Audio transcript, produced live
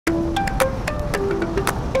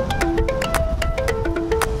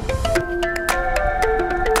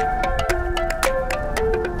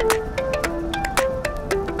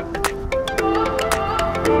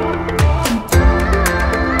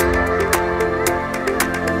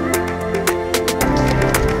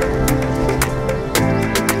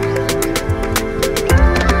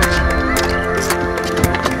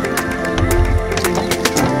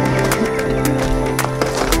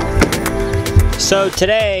So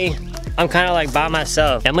today, I'm kind of like by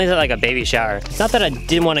myself. Emily's at like a baby shower. It's not that I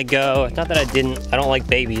didn't want to go. It's not that I don't like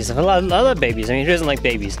babies. I love babies. I mean, who doesn't like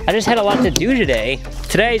babies? I just had a lot to do today.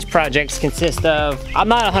 Today's projects consist of, I'm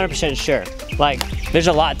not 100% sure. Like, there's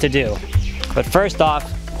a lot to do. But first off,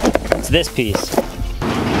 it's this piece.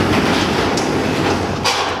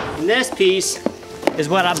 And this piece is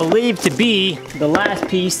what I believe to be the last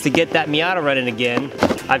piece to get that Miata running again.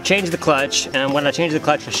 I've changed the clutch, and when I changed the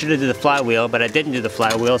clutch, I should have did the flywheel, but I didn't do the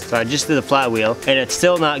flywheel, so I just did the flywheel, and it's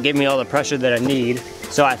still not giving me all the pressure that I need.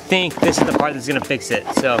 So I think this is the part that's gonna fix it.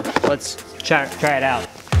 So let's try it out.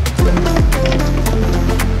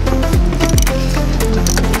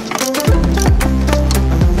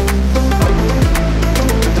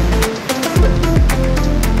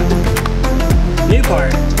 New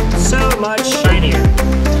part, so much shinier.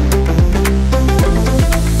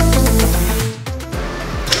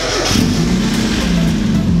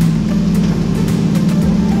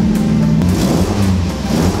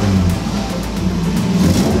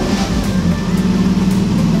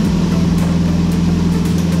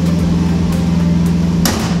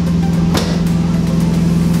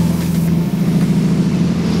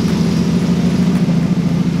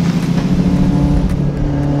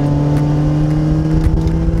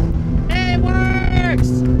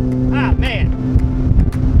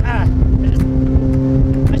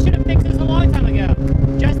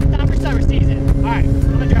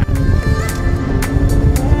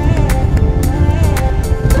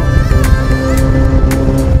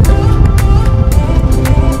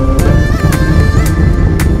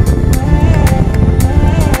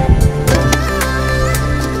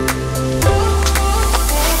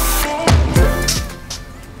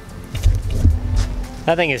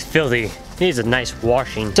 That thing is filthy. It needs a nice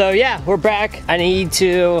washing. So yeah, we're back. I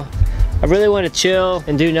really want to chill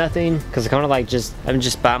and do nothing because I'm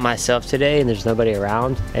just by myself today and there's nobody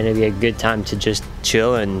around, and it'd be a good time to just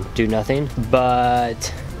chill and do nothing.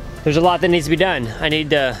 But there's a lot that needs to be done. I need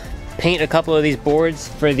to paint a couple of these boards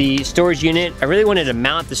for the storage unit. I really wanted to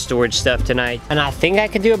mount the storage stuff tonight, and I think I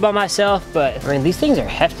could do it by myself, but I mean, these things are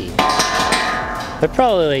hefty. They're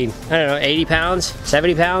probably, I don't know, 80 pounds,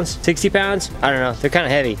 70 pounds, 60 pounds. I don't know, they're kind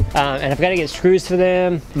of heavy. And I've got to get screws for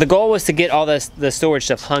them. The goal was to get all the storage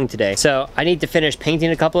stuff hung today. So I need to finish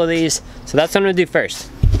painting a couple of these. So that's what I'm gonna do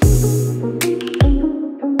first.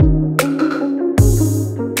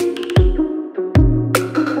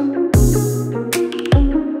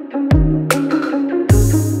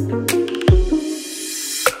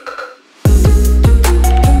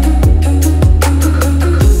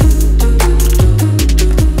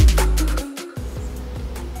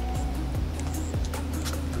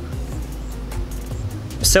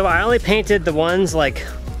 So I only painted the ones like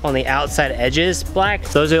on the outside edges black.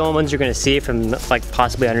 Those are the only ones you're gonna see from like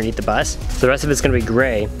possibly underneath the bus. The rest of it's gonna be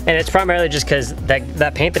gray. And it's primarily just because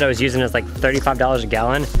that paint that I was using is like $35 a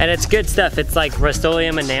gallon. And it's good stuff. It's like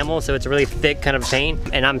Rust-Oleum enamel, so it's a really thick kind of paint.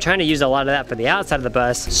 And I'm trying to use a lot of that for the outside of the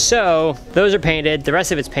bus. So those are painted, the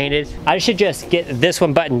rest of it's painted. I should just get this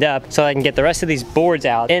one buttoned up so I can get the rest of these boards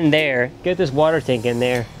out in there, get this water tank in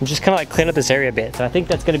there, and just kind of like clean up this area a bit. So I think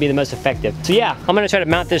that's gonna be the most effective. So yeah, I'm gonna try to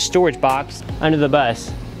mount this storage box under the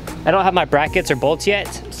bus. I don't have my brackets or bolts yet,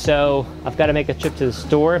 so I've got to make a trip to the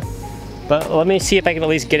store. But let me see if I can at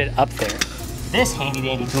least get it up there. This handy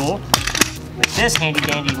dandy tool, with this handy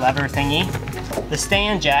dandy lever thingy, the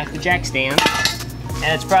stand jack, the jack stand,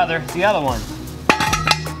 and its brother, the other one.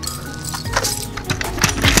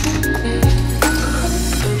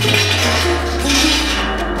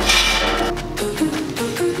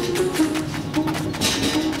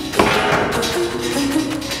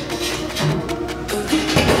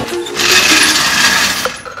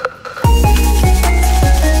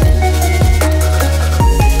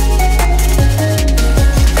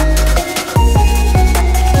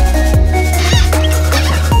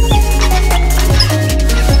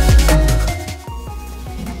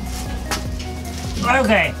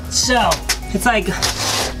 Okay, so it's like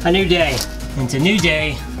a new day. It's a new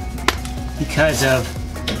day because of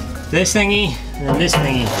this thingy and then this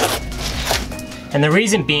thingy. And the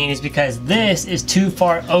reason being is because this is too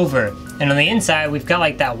far over. And on the inside, we've got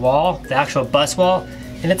like that wall, the actual bus wall,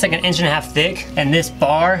 and it's like 1.5 inches thick. And this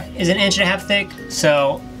bar is 1.5 inches thick.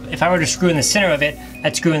 So if I were to screw in the center of it,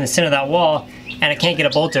 I'd screw in the center of that wall, and I can't get a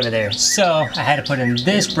bolt over there. So I had to put in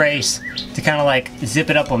this brace to kind of like zip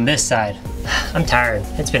it up on this side. I'm tired,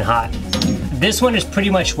 it's been hot. This one is pretty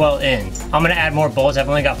much well in. I'm gonna add more bolts. I've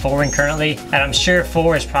only got 4 in currently, and I'm sure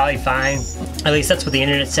 4 is probably fine. At least that's what the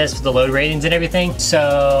internet says for the load ratings and everything.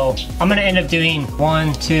 So I'm gonna end up doing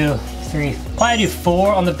 1, 2, 3, probably do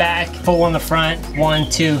 4 on the back, 4 on the front, 1,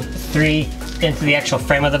 2, 3, into the actual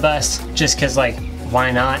frame of the bus, just cause like,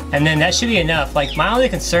 why not? And then that should be enough. Like, my only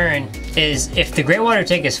concern is if the gray water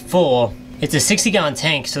tank is full, it's a 60-gallon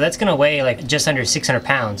tank, so that's gonna weigh like just under 600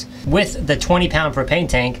 pounds with the 20-pound propane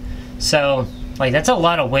tank. So like, that's a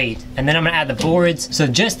lot of weight. And then I'm gonna add the boards. So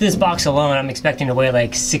just this box alone, I'm expecting to weigh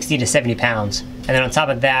like 60 to 70 pounds. And then on top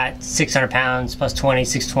of that, 600 pounds plus 20,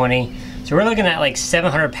 620. So we're looking at like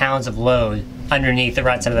 700 pounds of load underneath the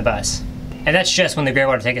right side of the bus. And that's just when the gray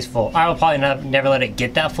water tank is full. I will probably never let it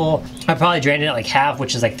get that full. I probably drained it at like half,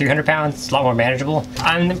 which is like 300 pounds. It's a lot more manageable.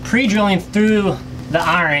 I'm pre-drilling through the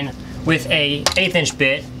iron with a 1/8 inch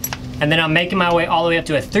bit, and then I'm making my way all the way up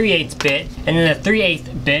to a 3/8 bit, and then the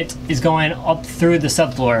 3/8 bit is going up through the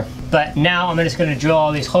subfloor. But now I'm just gonna drill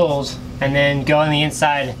all these holes and then go on the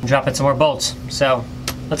inside and drop in some more bolts. So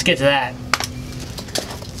let's get to that.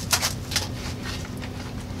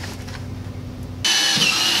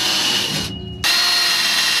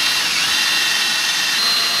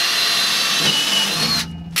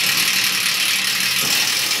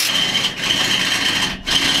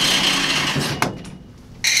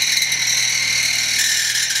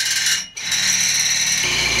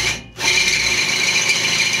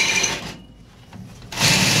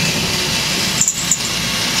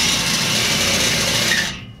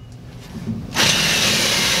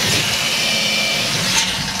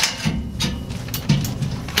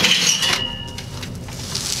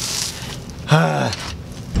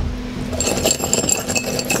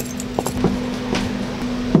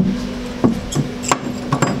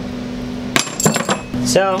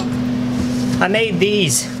 So I made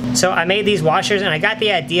these. So I made these washers, and I got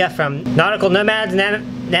the idea from Nautical Nomads,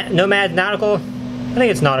 Nautical, I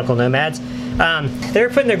think it's Nautical Nomads. They were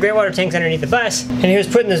putting their gray water tanks underneath the bus, and he was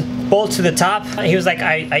putting this bolt to the top. He was like,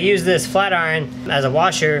 I use this flat iron as a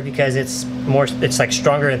washer because it's like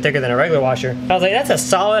stronger and thicker than a regular washer. I was like, that's a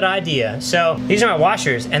solid idea. So these are my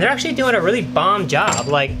washers, and they're actually doing a really bomb job.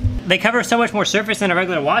 Like, they cover so much more surface than a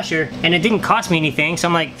regular washer, and it didn't cost me anything, so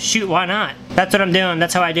I'm like, shoot, why not? That's what I'm doing,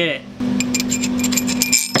 that's how I did it.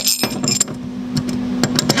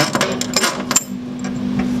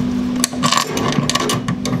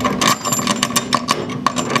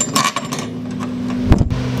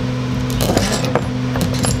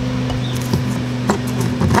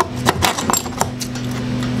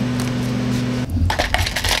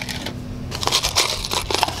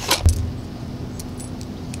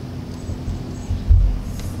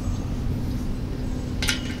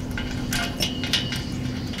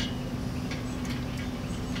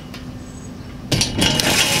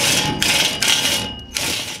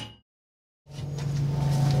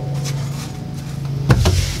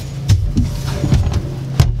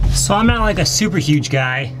 So I'm not like a super huge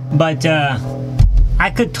guy, but I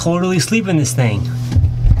could totally sleep in this thing.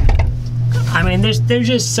 I mean, there's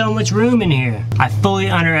just so much room in here. I fully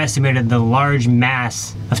underestimated the large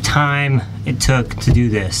mass of time it took to do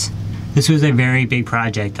this. This was a very big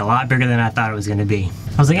project, a lot bigger than I thought it was gonna be.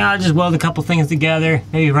 I was like, oh, I'll just weld a couple things together,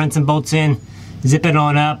 maybe run some bolts in, zip it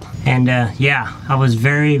on up, and yeah, I was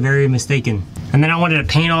very, very mistaken. And then I wanted to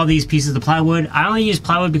paint all these pieces of plywood. I only used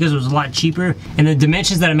plywood because it was a lot cheaper. And the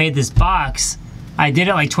dimensions that I made this box, I did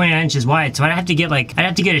it like 29 inches wide. So I'd have to get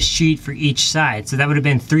a sheet for each side. So that would have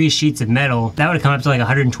been 3 sheets of metal. That would have come up to like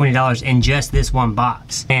 $120 in just this one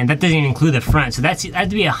box. And that doesn't even include the front. So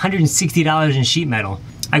that'd be $160 in sheet metal.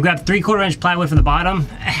 I grabbed 3/4 inch plywood for the bottom,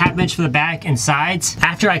 a 1/2 inch for the back and sides.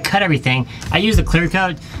 After I cut everything, I used a clear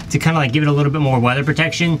coat to kind of like give it a little bit more weather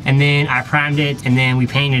protection, and then I primed it, and then we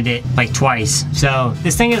painted it like twice. So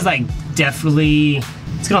this thing is like definitely,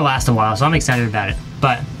 it's gonna last a while, so I'm excited about it.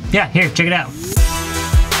 But yeah, here, check it out.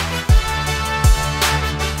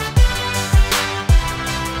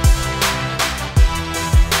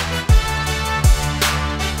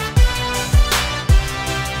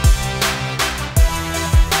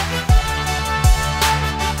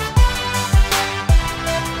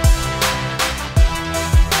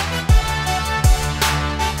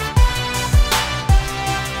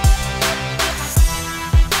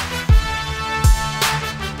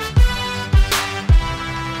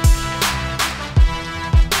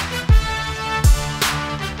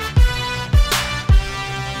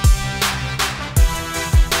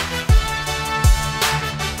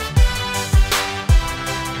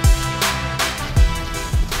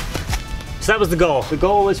 So that was the goal. The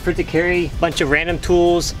goal was for it to carry a bunch of random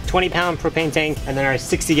tools, 20-pound propane tank, and then our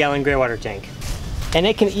 60-gallon gray water tank. And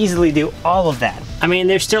it can easily do all of that. I mean,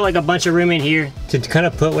 there's still like a bunch of room in here to kind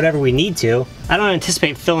of put whatever we need to. I don't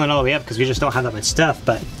anticipate filling it all the way up because we just don't have that much stuff,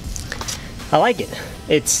 but I like it.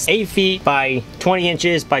 It's 8 feet by 20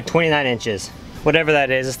 inches by 29 inches. Whatever that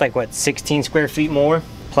is, it's like what, 16 square feet more?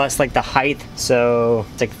 plus like the height, so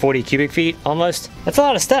it's like 40 cubic feet almost. That's a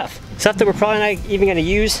lot of stuff. Stuff that we're probably not even gonna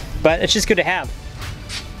use, but it's just good to have.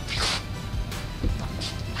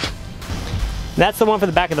 That's the one for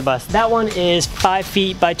the back of the bus. That one is 5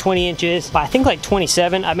 feet by 20 inches, I think like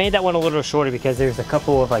 27. I made that one a little shorter because there's a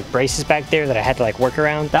couple of like braces back there that I had to like work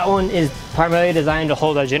around. That one is primarily designed to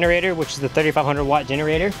hold our generator, which is the 3,500 watt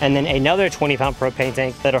generator, and then another 20-pound propane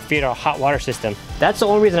tank that'll feed our hot water system. That's the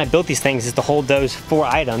only reason I built these things, is to hold those 4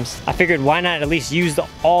 items. I figured why not at least use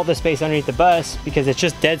all the space underneath the bus, because it's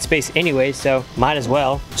just dead space anyway, so might as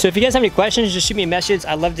well. So if you guys have any questions, just shoot me a message.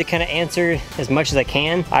 I'd love to kind of answer as much as I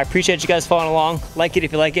can. I appreciate you guys following along. Like it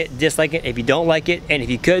if you like it, dislike it if you don't like it, and if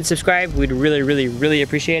you could subscribe, we'd really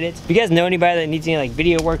appreciate it. If you guys know anybody that needs any like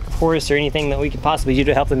video work for us or anything that we could possibly do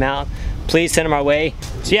to help them out, please send them our way.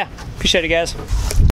 So yeah, appreciate it guys.